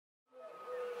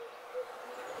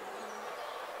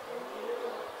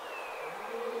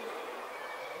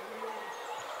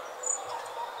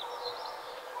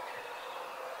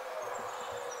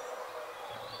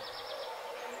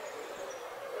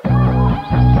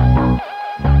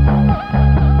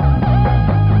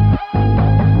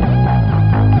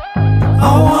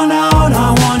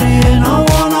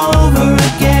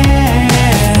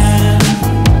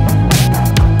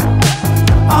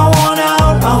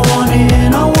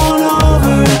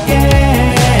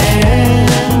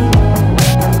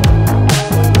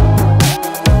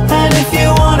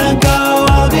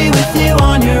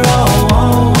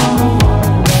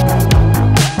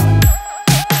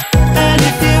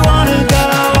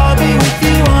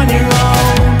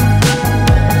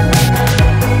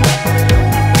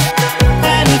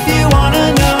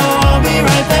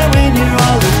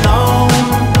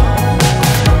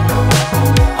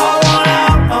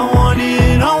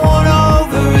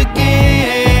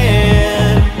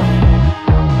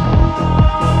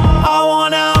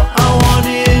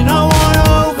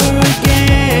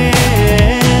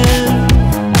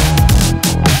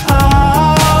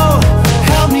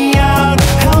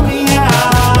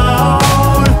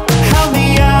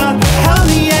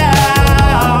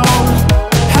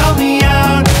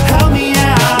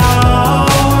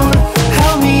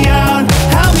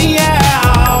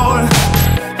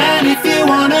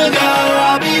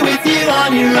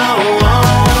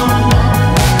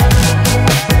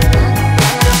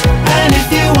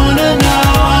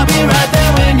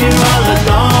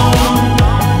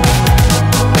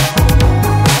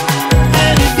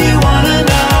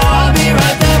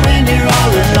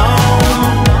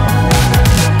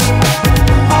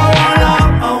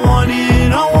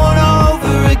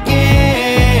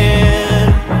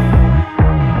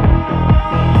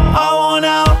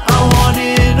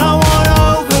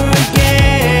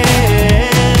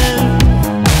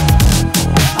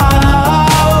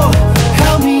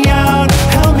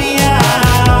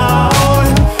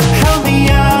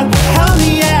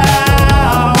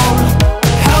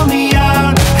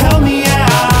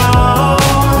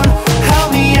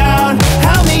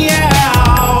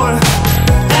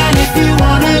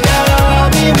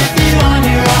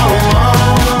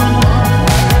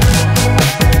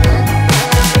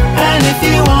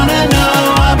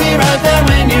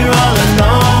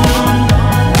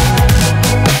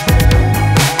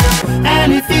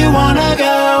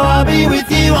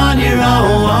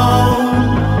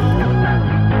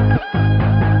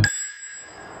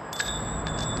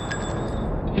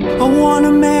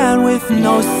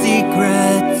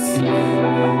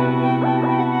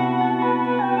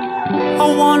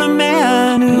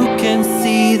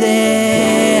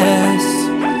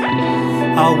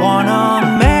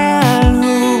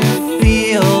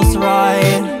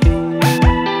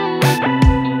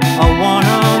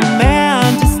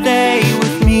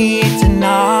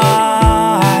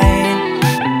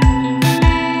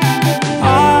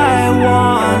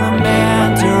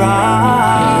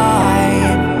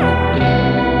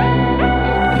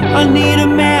I need a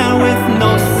man with no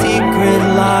secret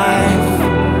life.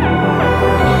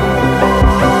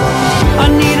 I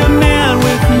need a man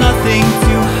with nothing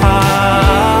to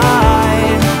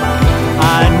hide.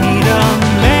 I need a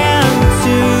man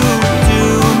to do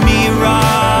me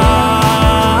right.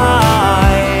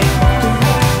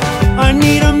 I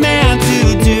need a man to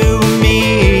do me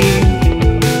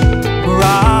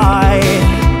right.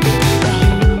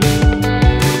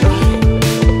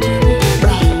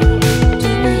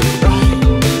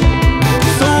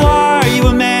 So are you a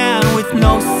man with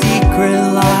no secret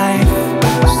life?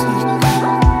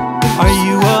 Are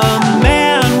you a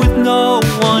man with no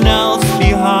one else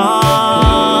behind?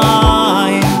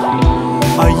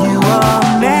 Are you a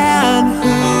man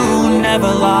who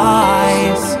never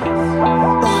lies?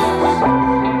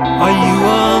 Are you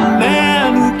a man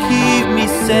who keep me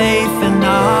safe at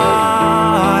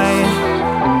night?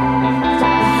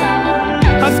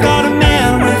 I've got a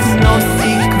man with no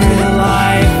secret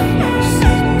life.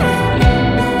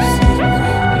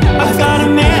 I've got a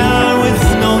man with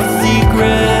no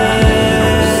secrets.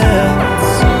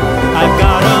 I've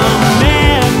got a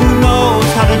man who knows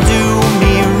how to do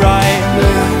me right.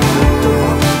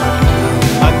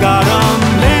 I've got a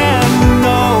man who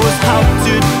knows how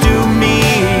to do me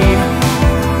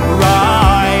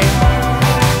right.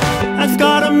 I've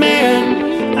got a man,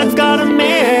 I've got a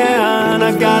man,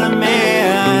 I've got a man.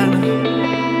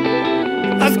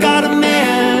 I've got a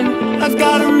man, I've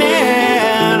got a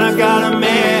man, I've got a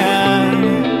man.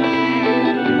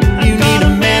 You need a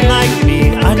man like me,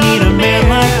 I need a man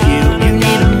like you. You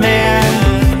need a man,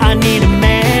 I need a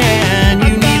man.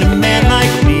 You need a man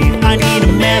like me, I need a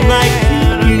man like you.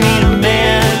 You need a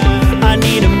man, I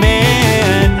need a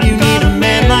man. You need a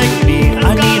man like me,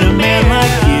 I need a man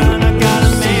like you. I got a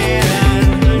man.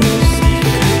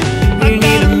 You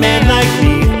need a man like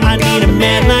me, I need a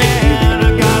man like you. I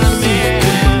got a man,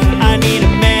 I need a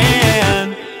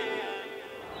man.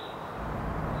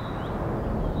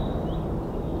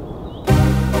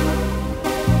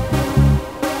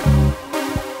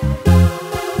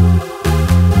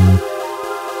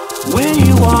 When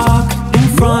you walk in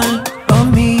front of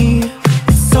me,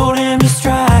 it's so damn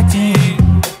distracting.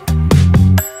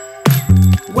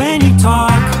 When you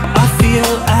talk, I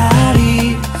feel at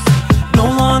ease, no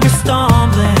longer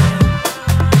stumbling.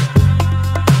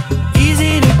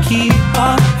 Easy to keep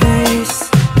up pace,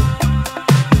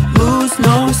 lose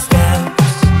no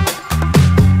steps.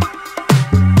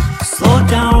 Slow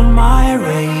down my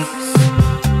race,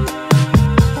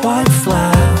 what's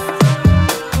left?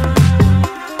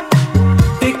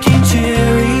 Picking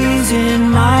cherries in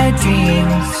my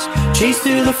dreams, chase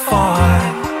through the fog.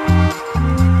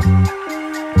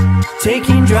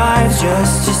 Taking drives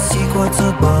just to seek what's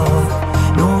above.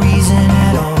 No reason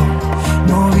at all,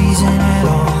 no reason at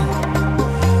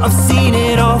all. I've seen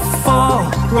it all fall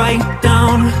right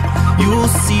down. You'll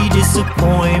see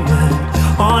disappointment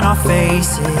on our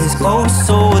faces. Oh,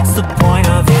 so what's the point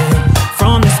of it?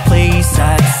 From this place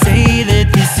I'd say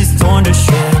that this is torn to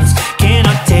shreds.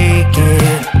 Cannot take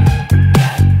it.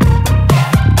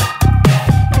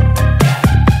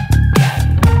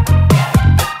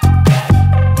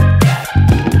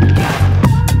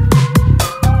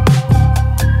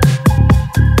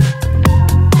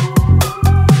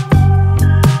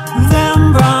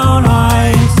 Them brown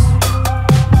eyes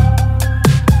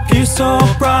pierce so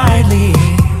brightly,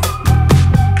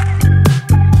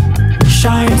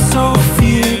 shine so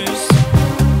fierce.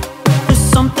 There's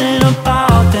something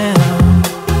about them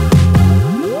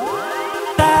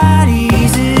that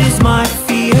eases my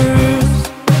fears.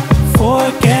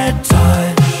 Forget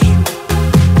touch,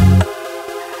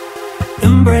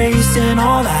 embracing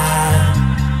all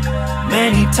that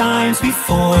many times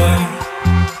before.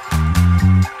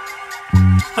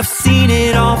 I've seen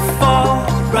it all fall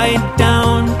right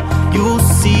down. You'll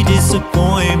see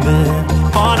disappointment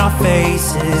on our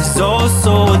faces. Oh,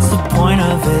 so what's the point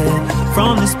of it?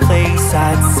 From this place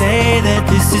I'd say that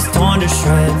this is torn to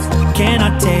shreds.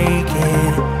 Cannot take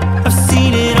it. I've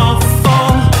seen it all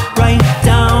fall right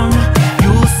down.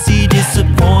 You'll see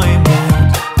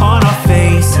disappointment on our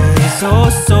faces. Oh,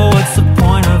 so what's the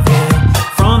point of it?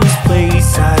 From this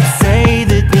place I'd say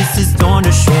that this is torn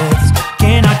to shreds.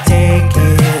 Cannot take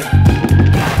it.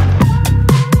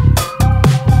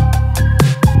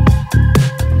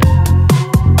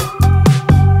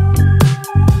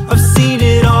 I've seen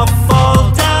it all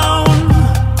fall down.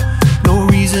 No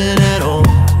reason at all,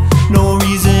 no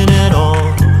reason at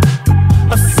all.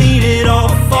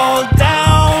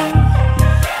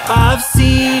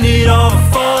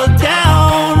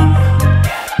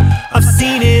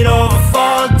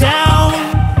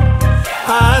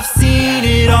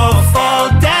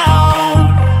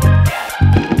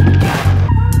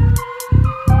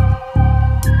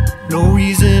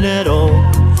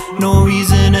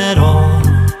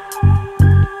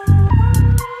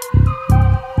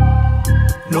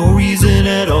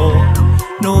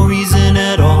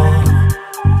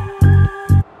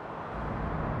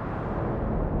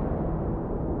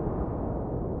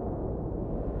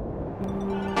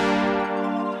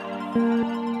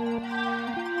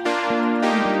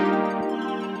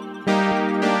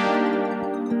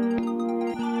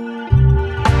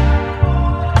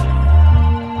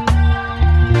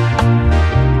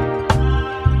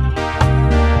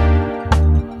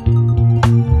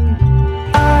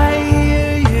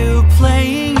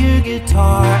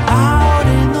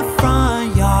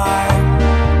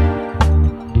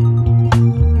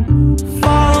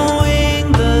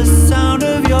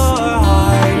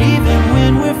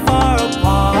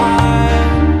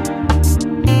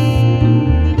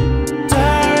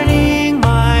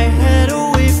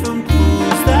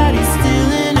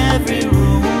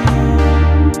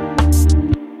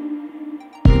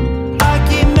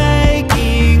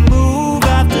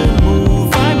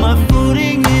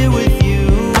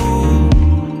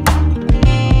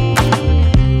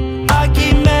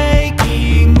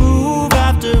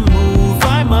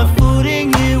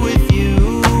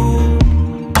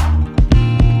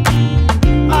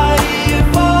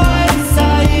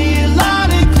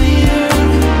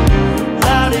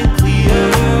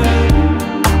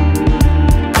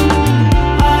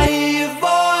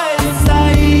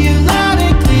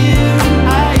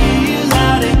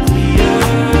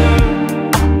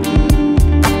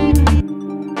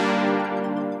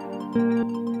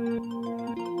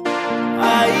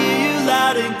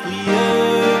 loud and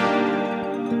clear.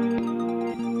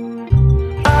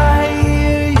 I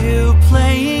hear you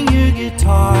playing your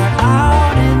guitar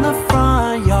out in the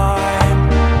front yard,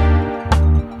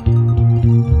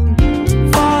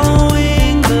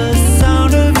 following the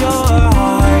sound of your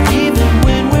heart, even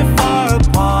when we're far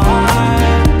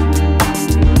apart.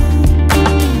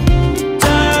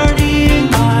 Turning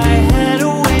my head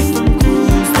away from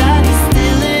clues that is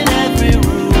still in every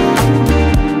room.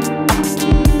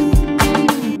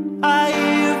 I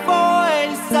hear your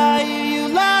voice, I hear you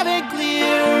loud and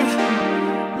clear,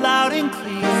 loud and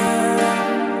clear.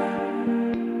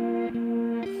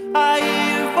 I hear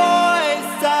your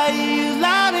voice, I hear you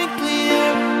loud and clear,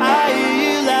 I hear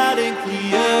you loud and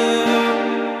clear.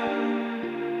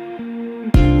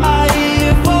 I hear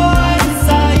your voice,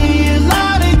 I hear you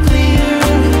loud and clear,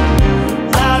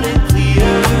 loud and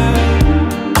clear.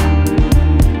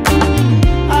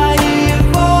 I hear your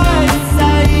voice,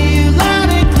 I hear you loud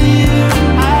and clear,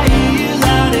 I hear you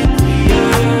loud and clear.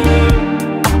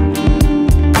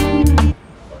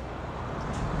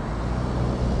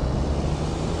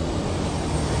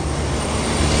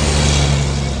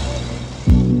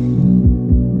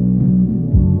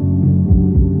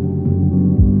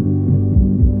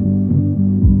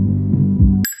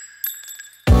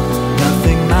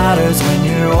 Nothing matters when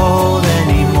you're old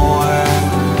anymore.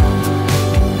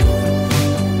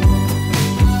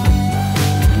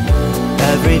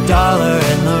 Every dollar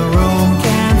in the room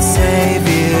can't save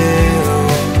you,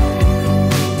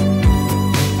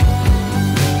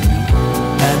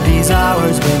 and these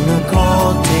hours bring the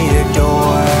cold to your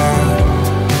door.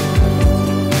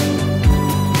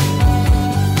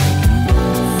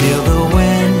 Feel the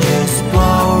wind just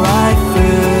blow right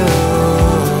through.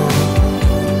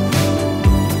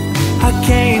 I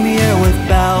came here with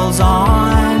bells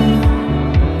on,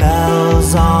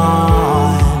 bells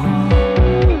on,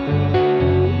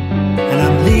 and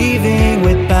I'm leaving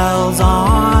with bells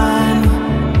on,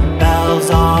 bells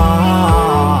on.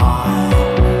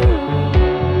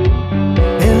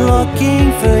 Been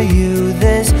looking for you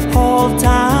this whole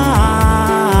time,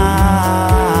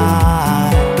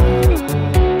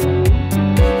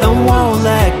 and won't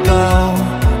let go,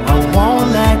 I won't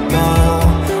let go,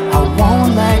 I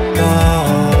won't let go.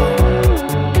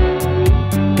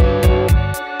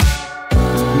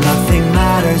 Nothing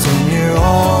matters when you're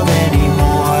old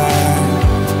anymore.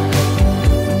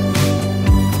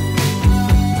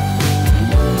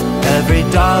 Every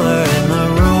dollar in the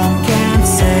room can't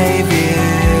save you,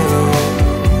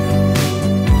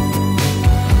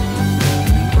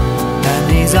 and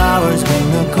these hours bring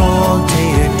the cold to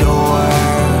your door.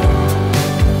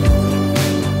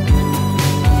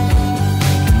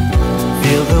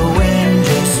 Feel the wind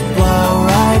just blow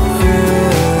right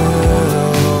through.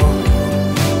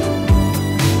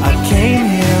 I came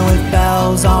here with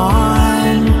bells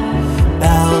on,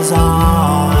 bells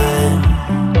on,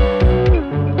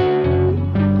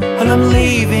 and I'm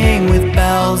leaving with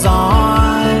bells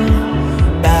on,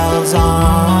 bells on.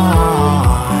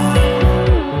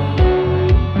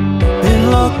 Been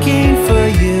looking for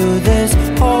you this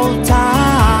whole time,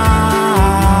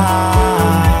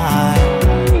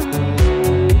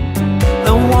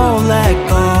 and won't let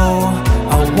go,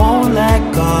 I won't let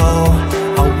go,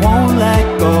 I won't let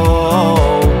go.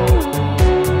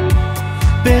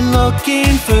 Been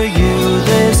looking for